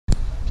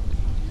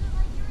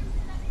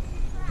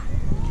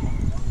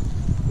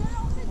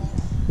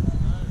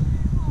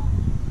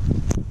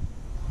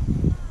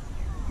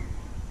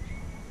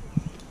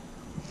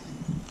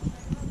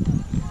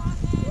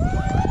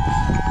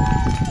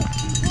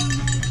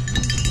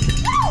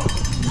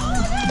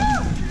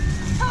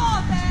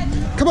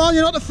Come on,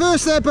 you're not the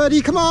first there, buddy.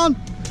 Come on.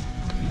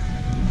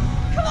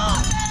 Come on,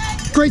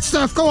 mate. Great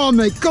stuff. Go on,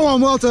 mate. Go on,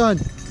 well done.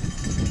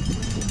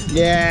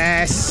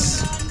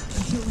 Yes.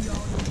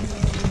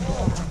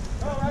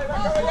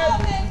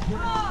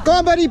 Go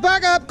on, buddy.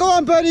 Back up. Go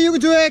on, buddy. You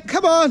can do it.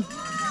 Come on.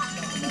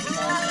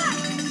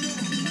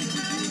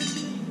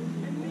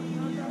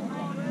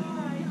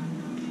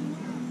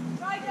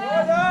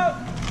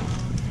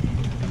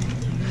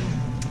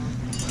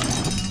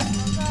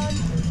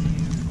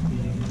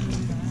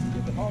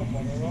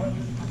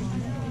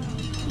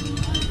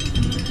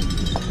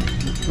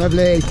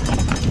 Lovely.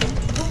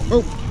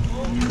 Oh.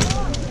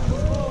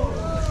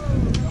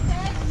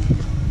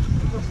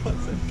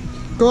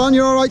 Go on,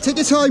 you're all right. Take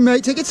your time,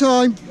 mate. Take your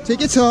time. Take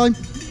your time.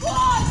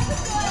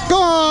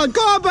 Go on,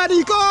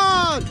 buddy. Go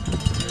on.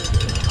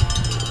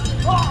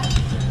 Come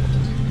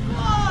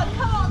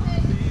on,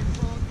 mate.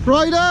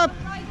 Right up.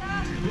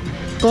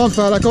 Go on,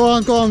 fella. Go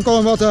on.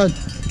 Well done.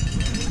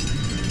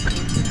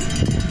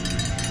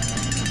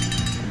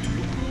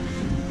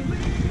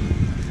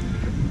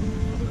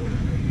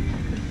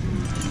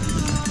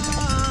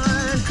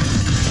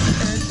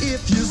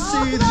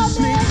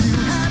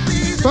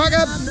 Back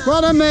up,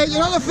 well done, mate. You're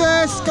not the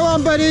first. Go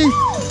on, buddy.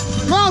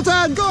 Well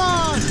done, go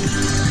on.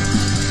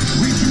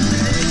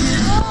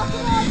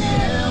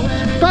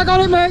 Back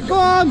on it, mate. Go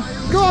on,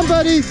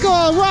 buddy. Go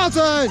on, well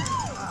done.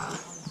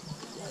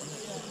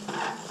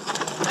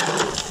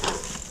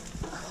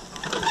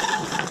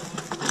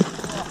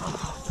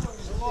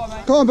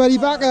 Go on, buddy.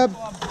 Back up.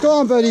 Go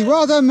on, buddy.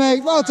 Well done,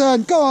 mate. Well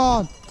done. Go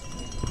on.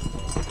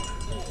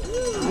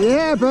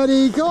 Yeah,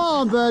 buddy. Go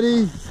on,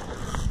 buddy.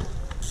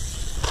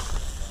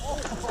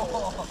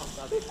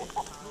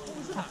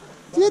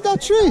 Did you hit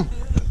that tree?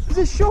 It's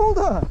his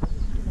shoulder.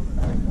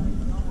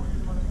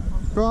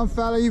 Go on,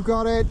 fella, you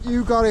got it.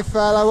 You got it,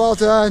 fella. Well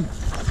done.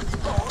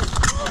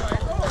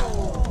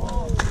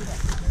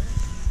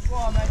 Go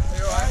on, mate. Are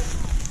you alright?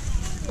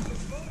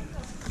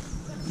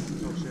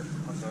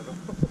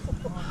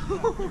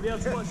 You'll be able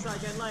to watch that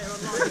again later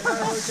online.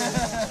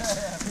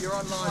 You're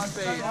on live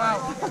feed.